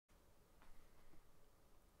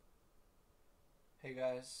Hey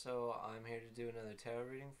guys, so I'm here to do another tarot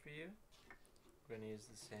reading for you. We're going to use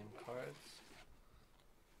the same cards.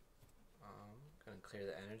 Going to clear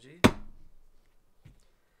the energy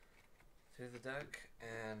through the deck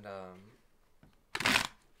and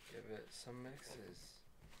give it some mixes.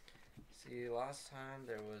 See, last time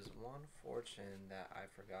there was one fortune that I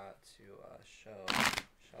forgot to show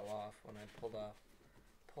off when I pulled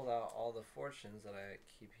out all the fortunes that I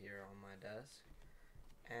keep here on my desk.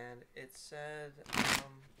 And it said,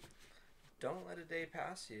 don't let a day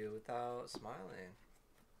pass you without smiling.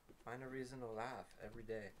 Find a reason to laugh every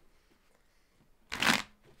day.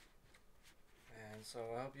 And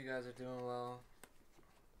so I hope you guys are doing well.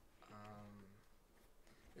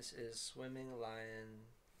 This is Swimming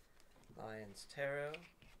Lions Tarot,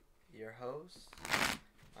 your host.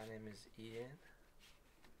 My name is Ian.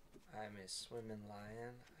 I'm a swimming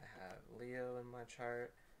lion. I have Leo in my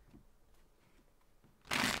chart.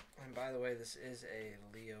 And by the way, this is a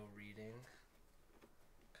Leo reading,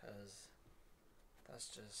 because that's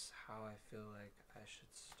just how I feel like I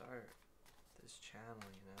should start this channel,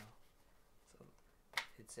 you know. So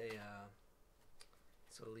it's a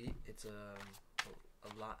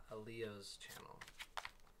Leo's channel.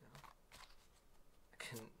 You know? I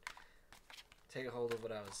can take a hold of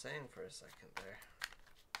what I was saying for a second there.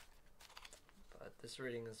 But this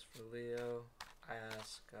reading is for Leo. I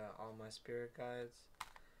ask all my spirit guides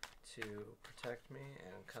to protect me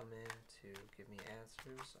and come in to give me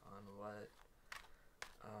answers on what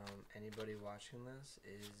anybody watching this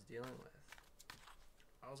is dealing with.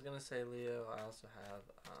 I was gonna say Leo. I also have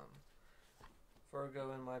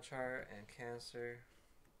Virgo in my chart and Cancer.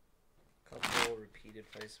 A couple repeated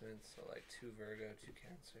placements, so like 2 Virgo, 2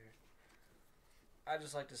 Cancer. I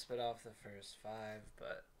just like to spit off the first 5,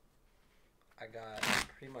 but I got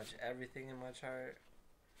pretty much everything in my chart.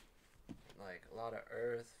 Like a lot of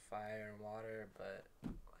earth, fire, and water, but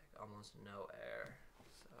like almost no air.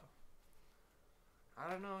 So I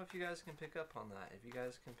don't know if you guys can pick up on that. If you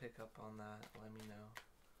guys can pick up on that, let me know.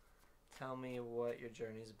 Tell me what your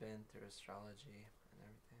journey's been through astrology and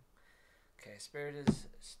everything. Okay, Spirit is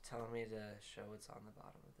telling me to show what's on the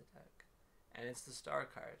bottom of the deck. And it's the Star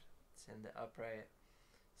card. It's in the upright.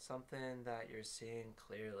 Something that you're seeing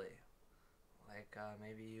clearly. Like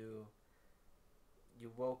maybe you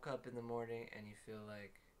woke up in the morning and you feel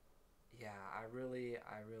like, yeah, I really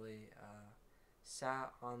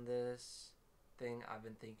sat on this thing I've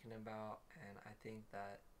been thinking about, and I think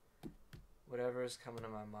that whatever is coming to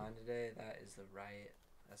my mind today, that's the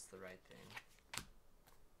right thing.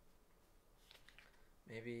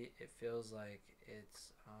 Maybe it feels like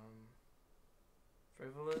it's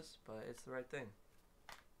frivolous, but it's the right thing.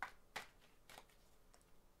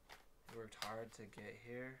 You worked hard to get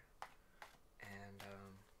here, and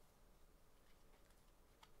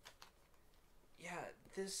yeah,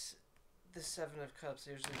 this 7 of Cups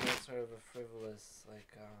usually gets sort of a frivolous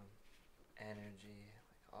energy,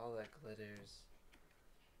 like all that glitters.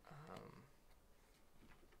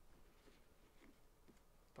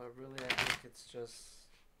 But really, I think it's just,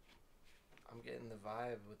 I'm getting the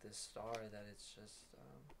vibe with this star that it's just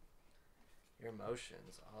your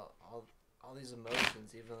emotions, all these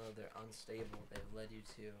emotions, even though they're unstable, they've led you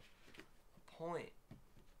to a point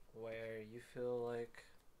where you feel like,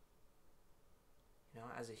 you know,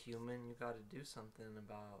 as a human, you got to do something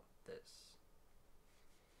about this.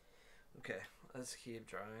 Okay, let's keep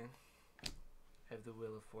drawing. I have the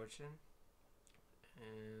Wheel of Fortune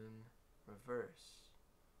in reverse.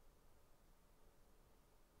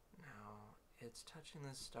 Now, it's touching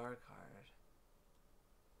the Star card,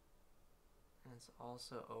 and it's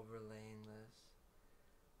also overlaying this.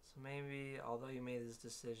 So maybe, although you made this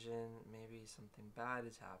decision, maybe something bad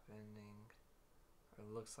is happening, or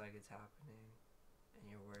looks like it's happening, and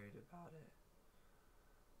you're worried about it.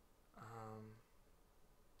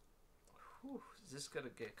 Is this gonna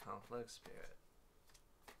get complex, Spirit?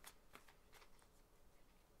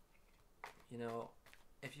 You know,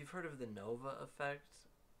 if you've heard of the Nova effect,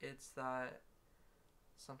 it's that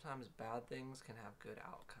sometimes bad things can have good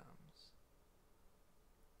outcomes.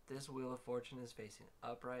 This Wheel of Fortune is facing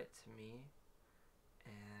upright to me,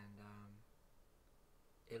 and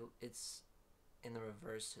it's in the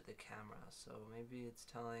reverse to the camera, so maybe it's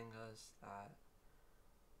telling us that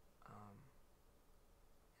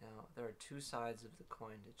you know, there are 2 sides of the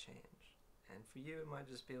coin to change, and for you it might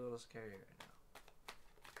just be a little scary right now.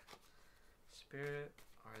 Spirit,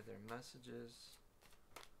 are there messages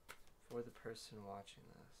for the person watching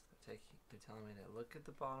this? They're telling me to look at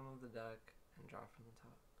the bottom of the deck and draw from the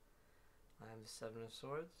top. I have the 7 of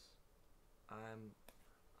Swords. I'm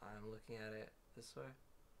looking at it this way.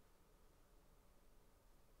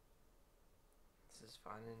 is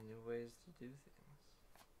finding new ways to do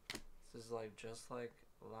things. This is like just like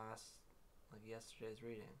yesterday's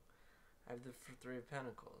reading. I have the Three of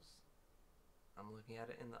Pentacles. I'm looking at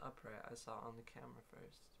it in the upright. I saw it on the camera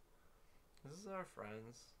first. This is our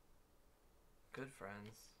friends. Good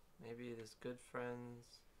friends. Maybe these good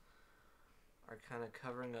friends are kind of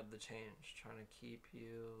covering up the change, trying to keep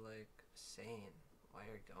you like sane while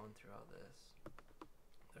you're going through all this.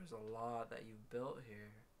 There's a lot that you've built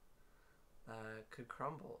here that could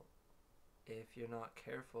crumble if you're not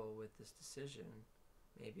careful with this decision,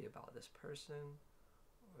 maybe about this person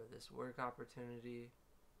or this work opportunity.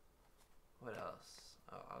 What else?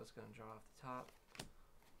 Oh, I was going to draw off the top.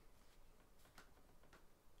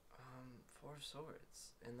 Four of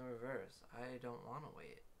Swords in the reverse. I don't want to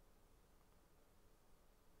wait.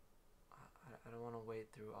 I don't want to wait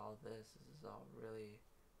through all this. This is all really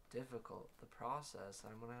difficult. The process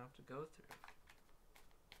I'm going to have to go through.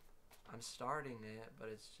 I'm starting it, but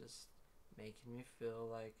it's just making me feel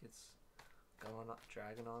like it's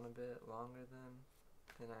dragging on a bit longer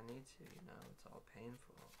than I need to, you know. It's all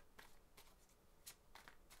painful.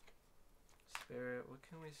 Spirit, what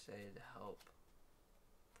can we say to help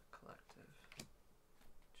the collective?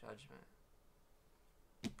 Judgment.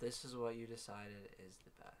 This is what you decided is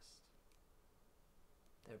the best.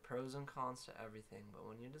 There are pros and cons to everything, but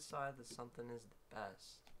when you decide that something is the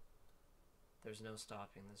best, there's no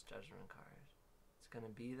stopping this Judgment card. It's going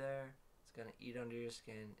to be there. It's going to eat under your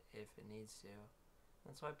skin if it needs to.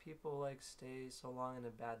 That's why people like stay so long in a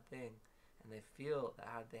bad thing, and they feel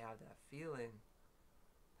that they have that feeling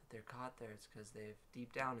that they're caught there. It's because they've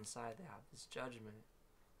deep down inside they have this judgment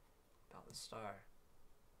about the star.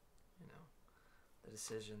 You know, the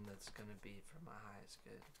decision that's going to be for my highest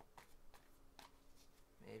good.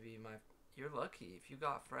 Maybe you're lucky if you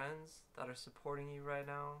got friends that are supporting you right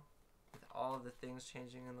now with all of the things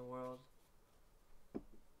changing in the world.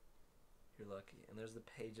 You're lucky. And there's the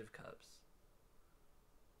Page of Cups.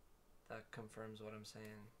 That confirms what I'm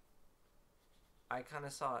saying. I kind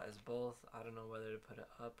of saw it as both. I don't know whether to put it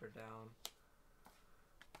up or down.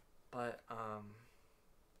 But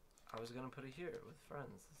I was going to put it here with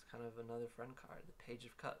friends. It's kind of another friend card. The Page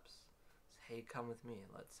of Cups. It's, hey, come with me.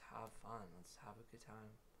 Let's have fun. Let's have a good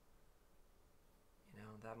time. You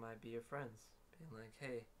know, that might be your friends. Being like,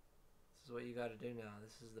 hey, this is what you got to do now.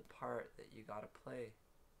 This is the part that you got to play.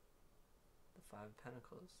 The Five of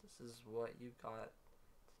Pentacles. This is what you got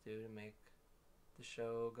to do to make the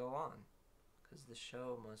show go on. Because the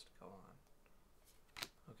show must go on.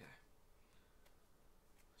 Okay.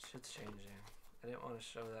 Shit's changing. I didn't want to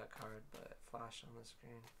show that card, but it flashed on the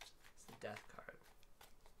screen. It's the Death card.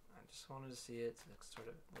 I just wanted to see it to sort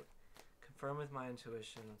of confirm with my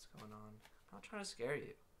intuition what's going on. I'm not trying to scare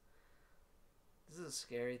you. This is a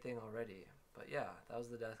scary thing already. But yeah, that was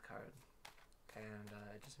the Death card. And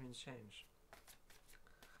it just means change.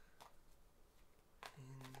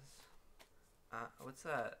 What's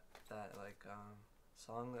that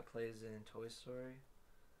song that plays in Toy Story?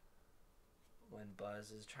 When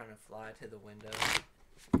Buzz is trying to fly to the window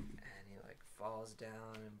and he like falls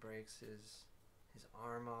down and breaks his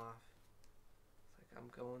arm off. It's like, I'm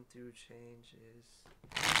going through changes.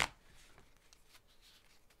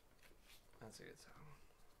 That's a good song.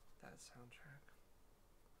 That soundtrack.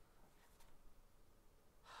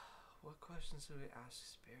 What questions do we ask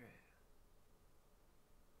Spirit?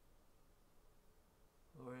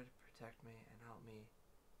 Lord, protect me and help me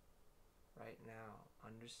right now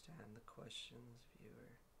understand the questions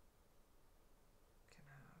viewer can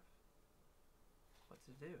have. What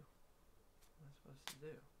to do? What am I supposed to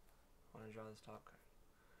do? I want to draw this top card.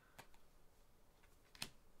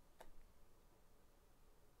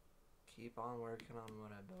 Keep on working on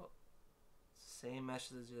what I built. Same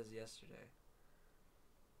message as yesterday.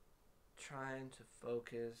 Trying to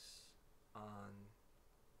focus on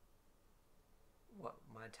what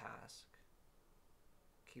my task.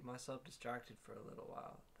 Keep myself distracted for a little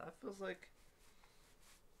while. That feels like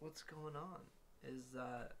what's going on is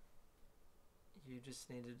that you just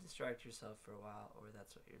need to distract yourself for a while, or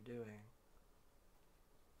that's what you're doing.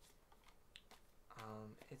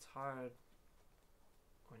 It's hard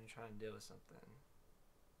when you're trying to deal with something.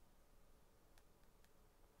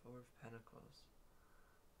 Four of Pentacles.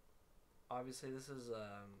 Obviously this is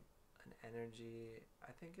an energy.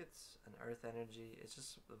 I think it's an earth energy. It's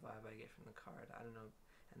just the vibe I get from the card. I don't know.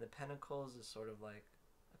 And the Pentacles is sort of like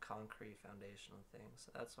a concrete foundational thing.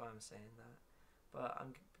 So that's why I'm saying that. But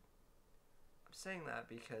I'm saying that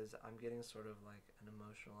because I'm getting sort of like an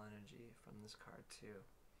emotional energy from this card too.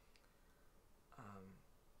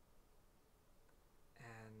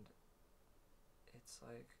 And it's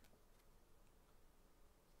like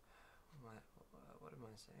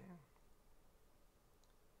I saying?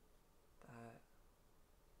 That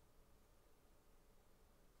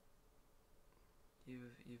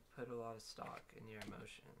you've put a lot of stock in your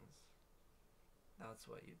emotions. That's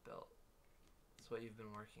what you've built. That's what you've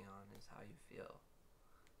been working on, is how you feel.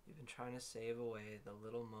 You've been trying to save away the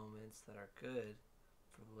little moments that are good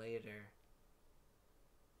for later,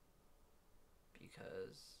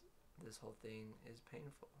 because this whole thing is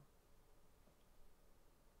painful.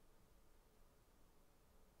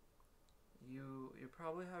 You're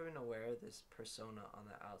probably having to wear this persona on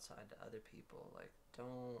the outside to other people, like,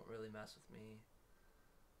 don't really mess with me.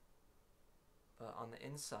 But on the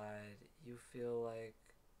inside, you feel like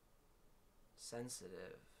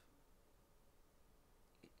sensitive,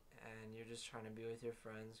 and you're just trying to be with your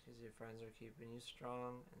friends because your friends are keeping you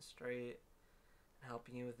strong and straight and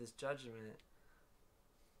helping you with this judgment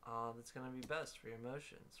that's going to be best for your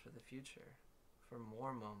emotions, for the future, for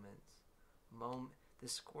more moments. The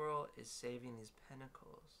squirrel is saving these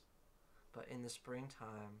pentacles, but in the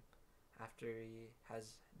springtime, after he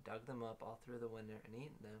has dug them up all through the winter and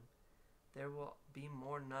eaten them, there will be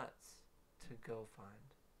more nuts to go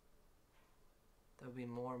find. There will be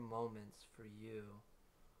more moments for you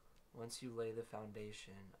once you lay the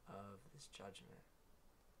foundation of this judgment.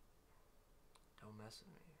 Don't mess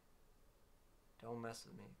with me. Don't mess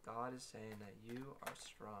with me. God is saying that you are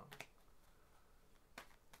strong.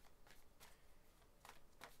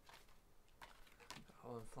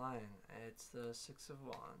 Oh, I'm flying. It's the Six of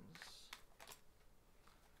Wands.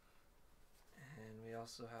 And we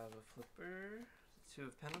also have a flipper, the Two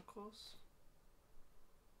of Pentacles.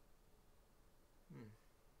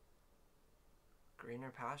 Greener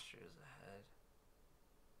pastures ahead.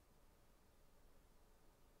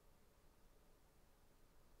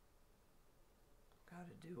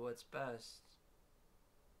 Gotta do what's best.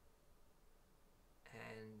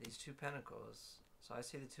 And these Two Pentacles. So I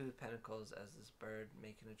see the Two of Pentacles as this bird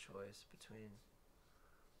making a choice between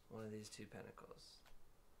one of these Two Pentacles.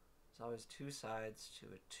 There's always two sides to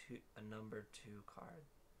a number 2 card.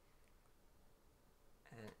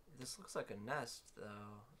 And this looks like a nest,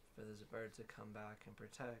 though, for this bird to come back and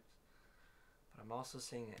protect. But I'm also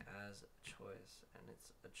seeing it as a choice, and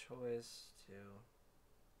it's a choice to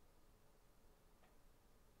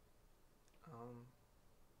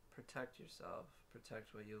protect yourself,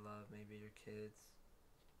 protect what you love, maybe your kids.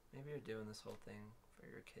 Maybe you're doing this whole thing for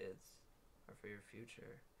your kids or for your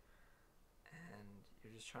future, and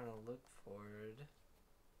you're just trying to look forward.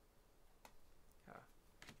 Yeah.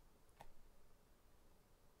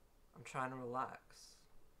 I'm trying to relax.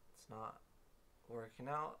 It's not working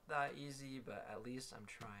out that easy, but at least I'm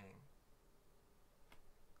trying.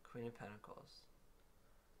 Queen of Pentacles.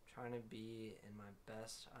 I'm trying to be in my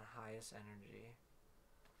best, highest energy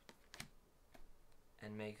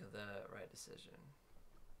and make the right decision.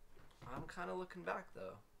 I'm kind of looking back,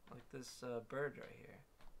 though, like this bird right here.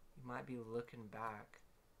 You might be looking back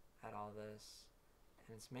at all this,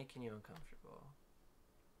 and it's making you uncomfortable.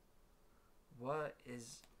 What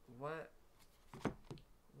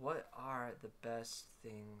are the best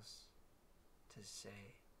things to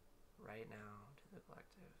say right now to the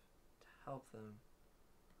collective to help them?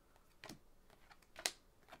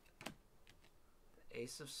 The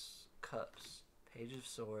Ace of Cups, Page of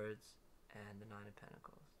Swords, and the Nine of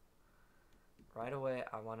Pentacles. Right away,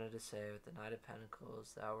 I wanted to say with the Knight of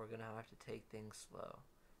Pentacles that we're going to have to take things slow.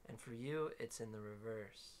 And for you, it's in the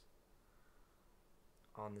reverse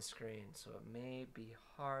on the screen, so it may be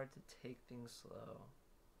hard to take things slow.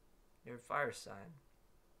 You're a fire sign.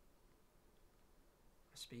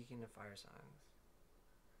 Speaking of fire signs.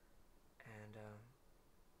 And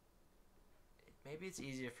maybe it's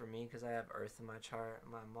easier for me because I have Earth in my chart.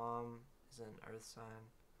 My mom is an Earth sign,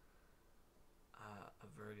 a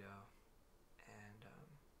Virgo. And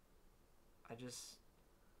I just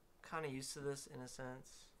kind of used to this in a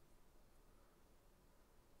sense.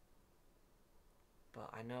 But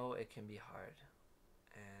I know it can be hard.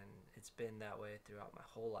 And it's been that way throughout my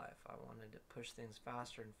whole life. I wanted to push things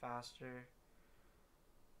faster and faster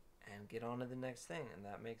and get on to the next thing, and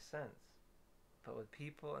that makes sense. But with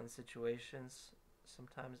people and situations,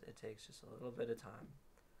 sometimes it takes just a little bit of time.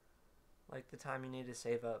 Like the time you need to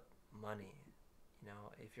save up money. You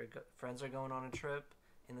know, if your friends are going on a trip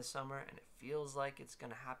in the summer and it feels like it's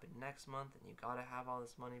going to happen next month and you got to have all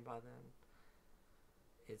this money by then,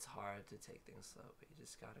 it's hard to take things slow, but you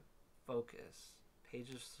just got to focus.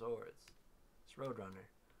 Page of Swords. It's Roadrunner.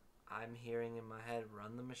 I'm hearing in my head,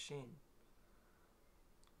 run the machine.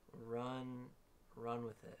 Run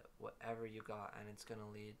with it, whatever you got, and it's going to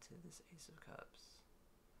lead to this Ace of Cups.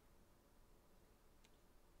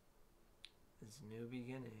 This new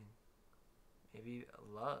beginning. maybe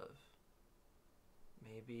love,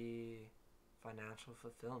 maybe financial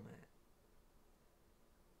fulfillment,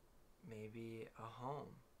 maybe a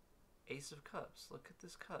home. Ace of Cups. Look at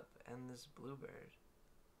this cup and this bluebird.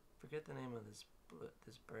 Forget the name of this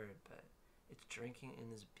bird, but it's drinking in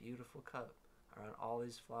this beautiful cup around all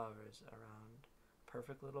these flowers, around a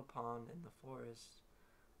perfect little pond in the forest,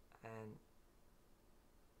 and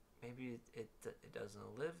maybe it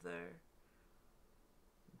doesn't live there,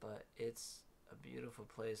 but it's a beautiful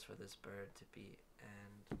place for this bird to be.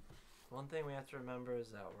 And one thing we have to remember is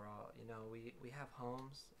that we're all, we have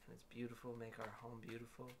homes, and it's beautiful. Make our home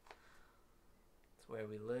beautiful. It's where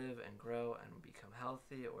we live and grow and become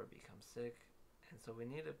healthy or become sick. And so we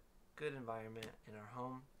need a good environment in our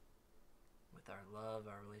home with our love,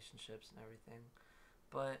 our relationships, and everything.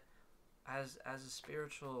 But as a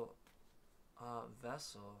spiritual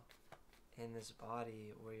vessel in this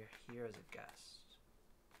body, we're here as a guest.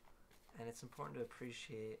 And it's important to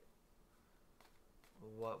appreciate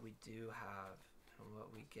what we do have and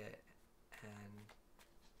what we get. And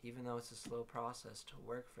even though it's a slow process to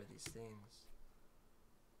work for these things,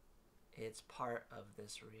 it's part of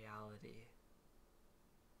this reality.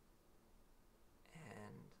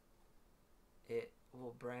 And it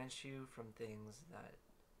will branch you from things that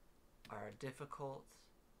are difficult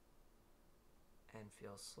and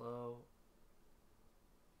feel slow,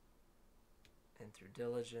 and through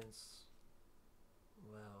diligence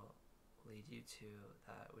will lead you to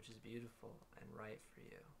that which is beautiful and right for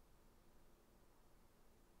you.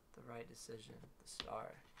 The right decision, the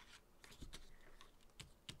star.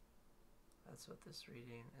 That's what this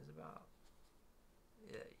reading is about.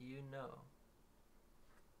 Yeah, you know.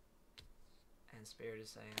 And Spirit is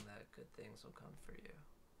saying that good things will come for you.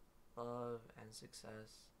 Love and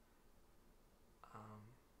success.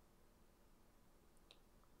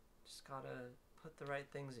 Just gotta put the right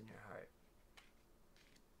things in your heart.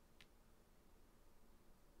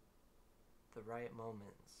 The right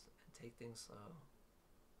moments. And take things slow.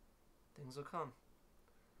 Things will come.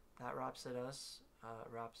 That wraps it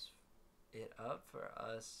up for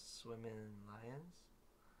us swimming lions.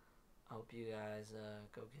 I hope you guys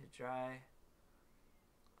go get dry.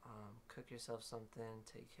 Cook yourself something.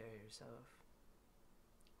 Take care of yourself.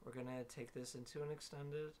 We're gonna take this into an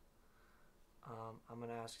extended. I'm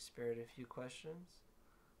gonna ask Spirit a few questions.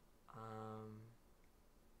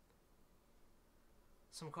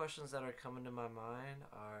 Some questions that are coming to my mind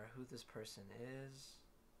are who this person is,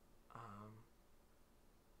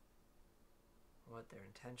 what their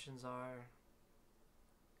intentions are,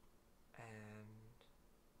 and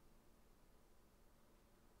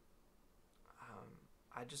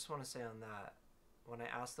I just want to say on that, when I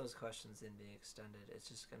ask those questions in the extended, it's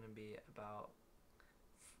just going to be about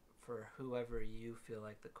for whoever you feel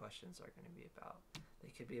like the questions are going to be about. They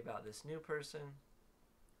could be about this new person,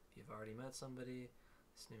 if you've already met somebody,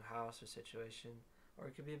 this new house or situation, or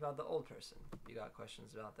it could be about the old person. You got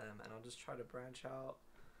questions about them, and I'll just try to branch out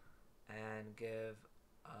and give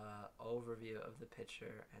an overview of the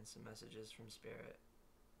picture and some messages from Spirit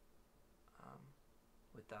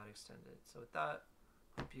with that extended. So with that,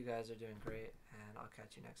 hope you guys are doing great, and I'll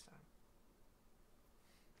catch you next time.